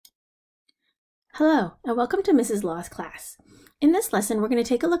Hello, and welcome to Mrs. Law's class. In this lesson, we're going to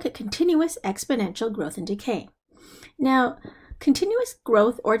take a look at continuous exponential growth and decay. Now, continuous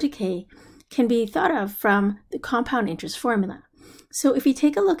growth or decay can be thought of from the compound interest formula. So if you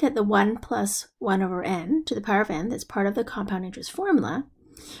take a look at the 1 plus 1 over n to the power of n, that's part of the compound interest formula,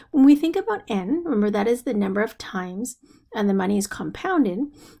 when we think about n, remember that is the number of times and the money is compounded.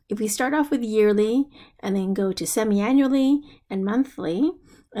 If we start off with yearly and then go to semi-annually and monthly,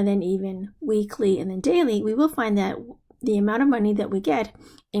 and then even weekly and then daily, we will find that the amount of money that we get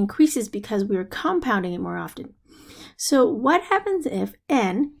increases because we are compounding it more often. So what happens if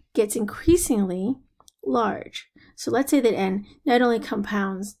n gets increasingly large? So let's say that n not only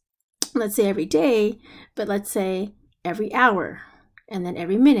compounds, let's say every day, but let's say every hour, and then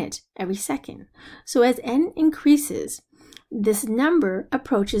every minute, every second. So as n increases, this number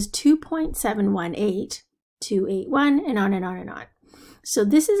approaches 2.718, 281, and on and on and on. So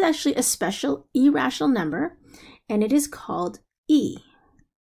this is actually a special irrational number, and it is called E.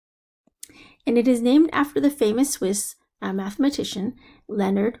 And it is named after the famous Swiss mathematician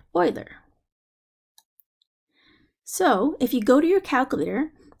Leonhard Euler. So if you go to your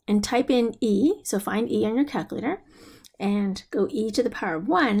calculator and type in E, so find E on your calculator, and go e to the power of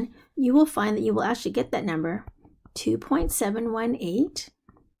 1, you will find that you will actually get that number 2.718,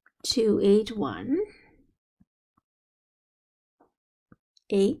 281,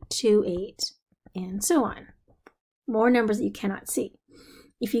 828, and so on. More numbers that you cannot see.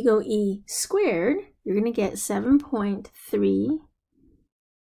 If you go e squared, you're going to get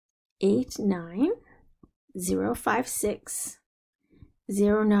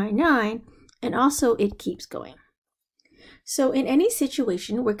 7.389056,099, and also it keeps going. So in any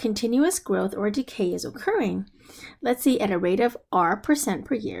situation where continuous growth or decay is occurring, let's say at a rate of r%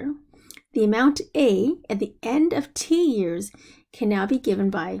 per year, the amount A at the end of t years can now be given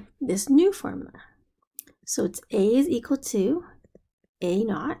by this new formula. So it's A is equal to A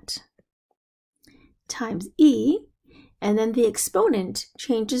naught times E, and then the exponent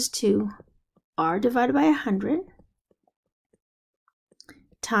changes to r divided by 100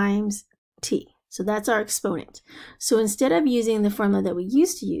 times t. So that's our exponent. So instead of using the formula that we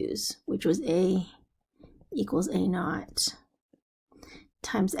used to use, which was A equals A naught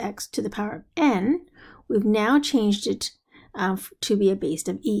times x to the power of n, we've now changed it to be a base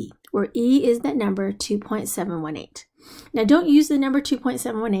of E, where E is that number 2.718. Now don't use the number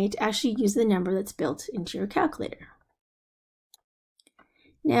 2.718, actually use the number that's built into your calculator.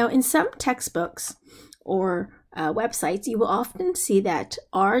 Now in some textbooks or websites, you will often see that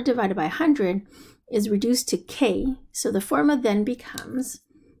r divided by 100 is reduced to k, so the formula then becomes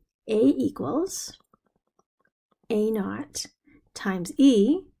A equals A naught times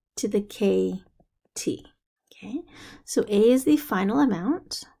E to the kt. Okay, so A is the final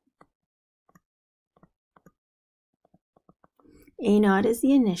amount, A naught is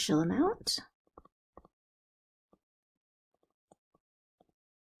the initial amount,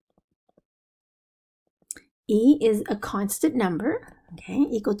 E is a constant number, okay,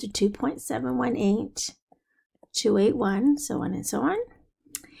 equal to 2.718, 281, so on and so on.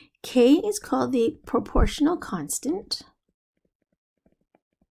 K is called the proportional constant.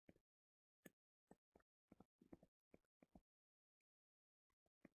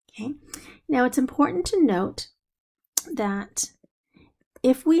 Okay, now it's important to note that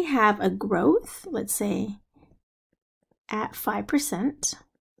if we have a growth, let's say at 5%,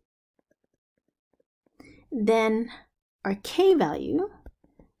 then our K value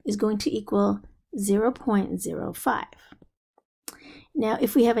is going to equal 0.05. Now,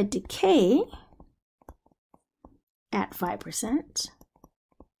 if we have a decay at 5%,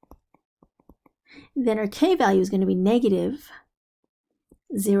 then our K value is going to be negative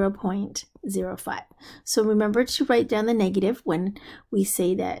 0.05. So remember to write down the negative when we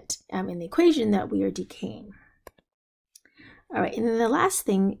say that in the equation that we are decaying. All right, and then the last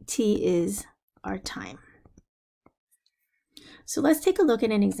thing, T is our time. So let's take a look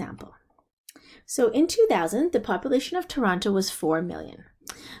at an example. So in 2000, the population of Toronto was 4 million.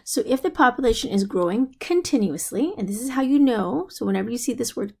 So if the population is growing continuously, and this is how you know, so whenever you see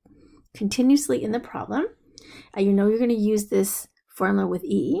this word continuously in the problem, you know you're going to use this formula with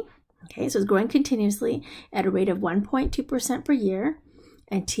E. Okay, so it's growing continuously at a rate of 1.2% per year,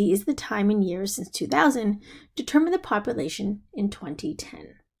 and T is the time in years since 2000. Determine the population in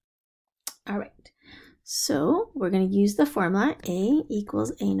 2010. All right. So we're going to use the formula A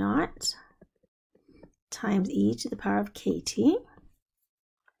equals A naught times E to the power of kt.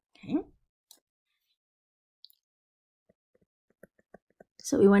 Okay.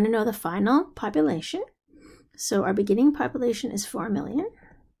 So we want to know the final population. So our beginning population is 4 million.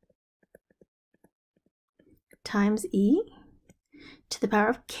 times e to the power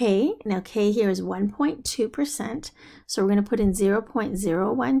of k. Now k here is 1.2%, so we're going to put in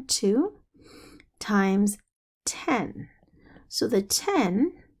 0.012 times 10. So the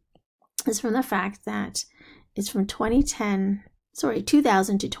 10 is from the fact that it's from 2000 to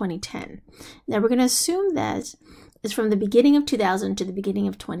 2010. Now we're going to assume that it's from the beginning of 2000 to the beginning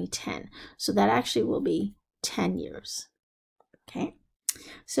of 2010. So that actually will be 10 years. Okay,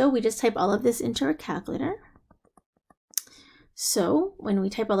 so we just type all of this into our calculator. So when we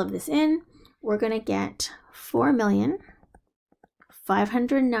type all of this in, we're going to get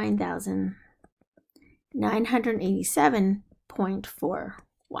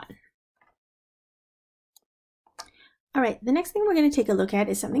 4,509,987.41. All right, the next thing we're going to take a look at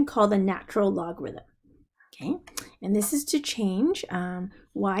is something called the natural logarithm. Okay, and this is to change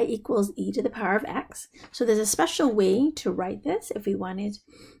y equals e to the power of x. So there's a special way to write this if we wanted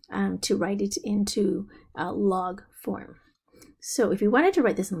to write it into log form. So if we wanted to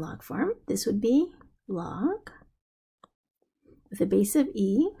write this in log form, this would be log with a base of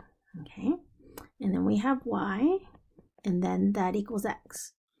e, okay, and then we have y, and then that equals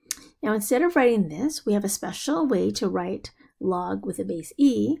x. Now instead of writing this, we have a special way to write log with a base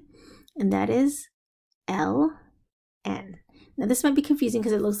e, and that is ln. Now this might be confusing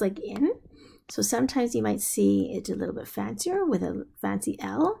because it looks like in, so sometimes you might see it a little bit fancier with a fancy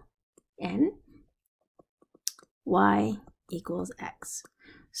L, n, y equals x.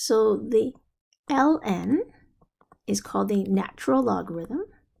 So the ln is called the natural logarithm.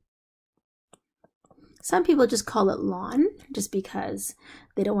 Some people just call it ln just because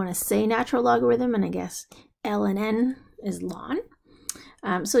they don't want to say natural logarithm, and I guess ln is ln.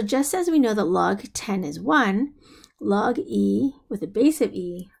 So just as we know that log 10 is 1, log e with a base of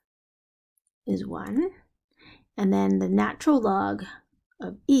e is 1, and then the natural log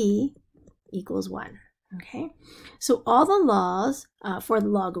of e equals 1. Okay, so all the laws for the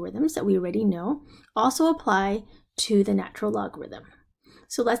logarithms that we already know also apply to the natural logarithm.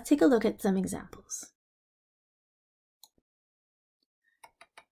 So let's take a look at some examples.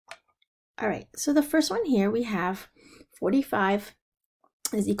 All right, so the first one here we have 45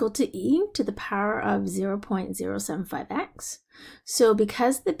 is equal to e to the power of 0.075x. So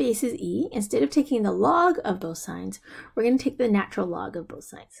because the base is e, instead of taking the log of both sides, we're going to take the natural log of both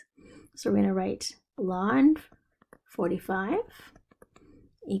sides. So we're going to write ln 45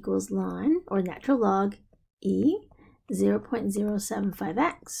 equals ln, or natural log, e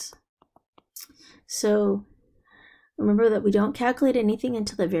 0.075x. So remember that we don't calculate anything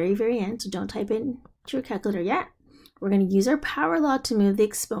until the very, very end, so don't type it into your calculator yet. We're going to use our power law to move the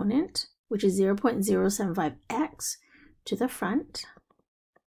exponent, which is 0.075x, to the front.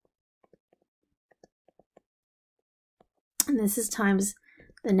 And this is times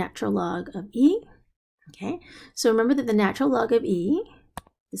the natural log of e. Okay, so remember that the natural log of e,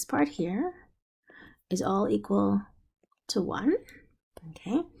 this part here, is all equal to 1.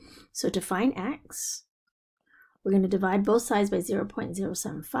 Okay, so to find x, we're going to divide both sides by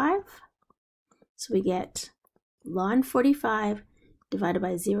 0.075. So we get ln 45 divided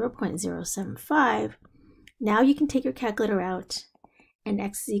by 0.075. Now you can take your calculator out, and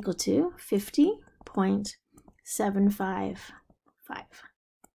x is equal to 50.755.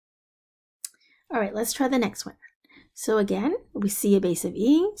 All right, let's try the next one. So again, we see a base of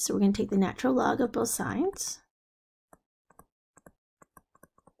e, so we're going to take the natural log of both sides.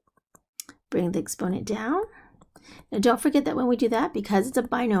 Bring the exponent down. Now don't forget that when we do that, because it's a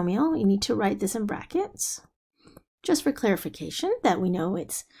binomial, you need to write this in brackets. Just for clarification that we know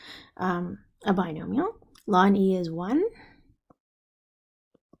it's a binomial. Ln e is 1.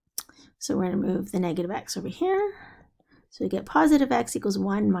 So we're going to move the negative x over here. So we get positive x equals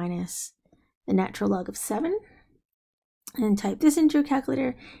 1 minus the natural log of 7. And type this into your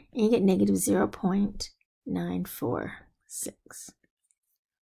calculator, and you get negative 0.946.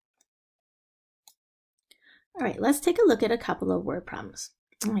 All right, let's take a look at a couple of word problems.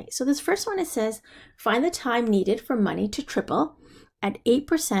 All right, so this first one, it says, find the time needed for money to triple at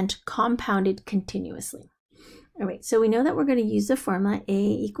 8% compounded continuously. All right, so we know that we're going to use the formula A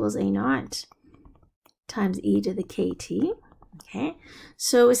equals A naught times e to the kt. Okay,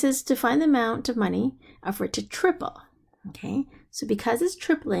 so it says to find the amount of money for it to triple. Okay, so because it's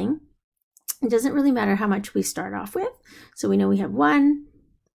tripling, it doesn't really matter how much we start off with. So we know we have 1,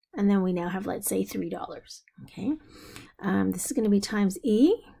 and then we now have, let's say, $3. Okay, this is going to be times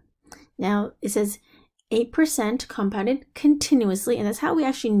e. Now it says 8% compounded continuously, and that's how we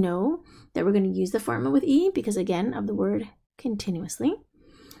actually know that we're going to use the formula with e, because again of the word continuously.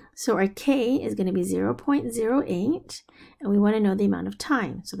 So our k is going to be 0.08, and we want to know the amount of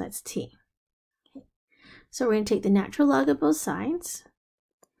time, so that's t. Okay. So we're going to take the natural log of both sides.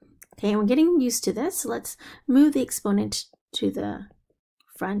 Okay, and we're getting used to this. So let's move the exponent to the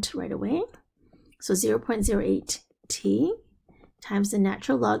front right away. So 0.08t times the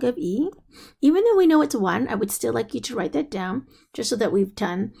natural log of e. Even though we know it's 1, I would still like you to write that down just so that we've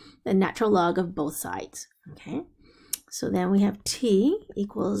done the natural log of both sides. Okay, so then we have t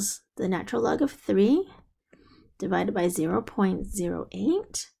equals the natural log of 3 divided by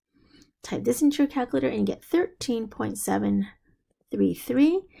 0.08. Type this into your calculator and get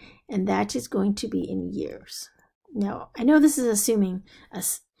 13.733, and that is going to be in years. Now, I know this is assuming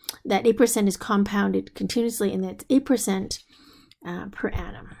that 8% is compounded continuously and that it's 8% per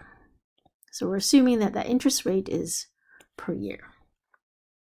annum. So we're assuming that that interest rate is per year.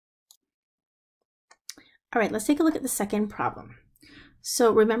 All right, let's take a look at the second problem.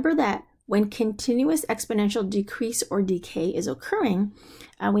 So remember that when continuous exponential decrease or decay is occurring,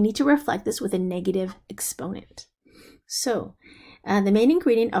 we need to reflect this with a negative exponent. So the main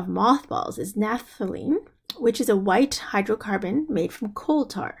ingredient of mothballs is naphthalene, which is a white hydrocarbon made from coal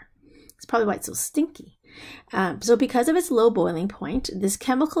tar. It's probably why it's so stinky. So because of its low boiling point, this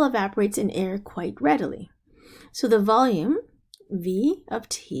chemical evaporates in air quite readily. So the volume, V of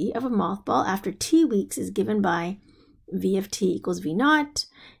T, of a mothball after T weeks is given by V of T equals V naught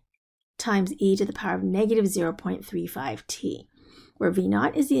times e to the power of negative 0.35 T, where V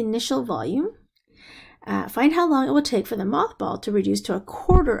naught is the initial volume. Find how long it will take for the mothball to reduce to a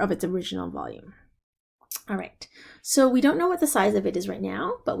quarter of its original volume. All right, so we don't know what the size of it is right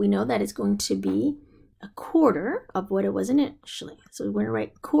now, but we know that it's going to be a quarter of what it was initially. So we're going to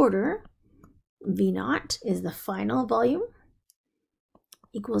write quarter, V naught is the final volume,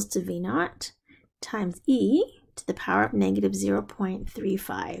 equals to V naught times e to the power of negative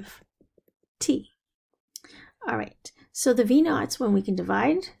 0.35 T. All right, so the V naughts, when we can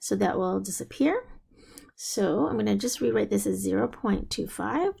divide, so that will disappear. So I'm going to just rewrite this as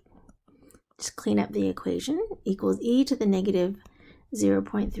 0.25. Just clean up the equation, equals e to the negative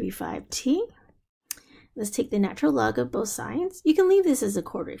 0.35 T. Let's take the natural log of both sides. You can leave this as a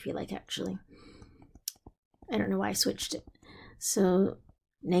quarter if you like, actually. I don't know why I switched it. So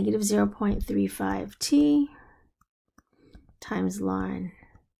negative 0.35 T times ln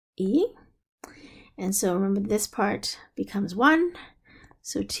e. And so remember, this part becomes 1.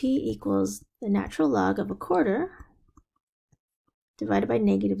 So t equals the natural log of a quarter divided by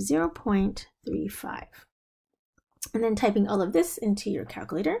negative 0.35. And then typing all of this into your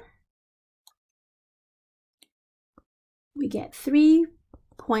calculator, we get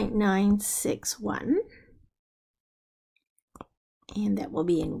 3.961. And that will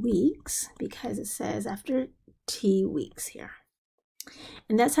be in weeks because it says after t weeks here.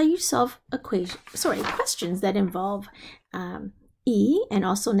 And that's how you solve questions that involve e and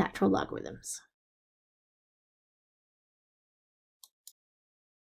also natural logarithms.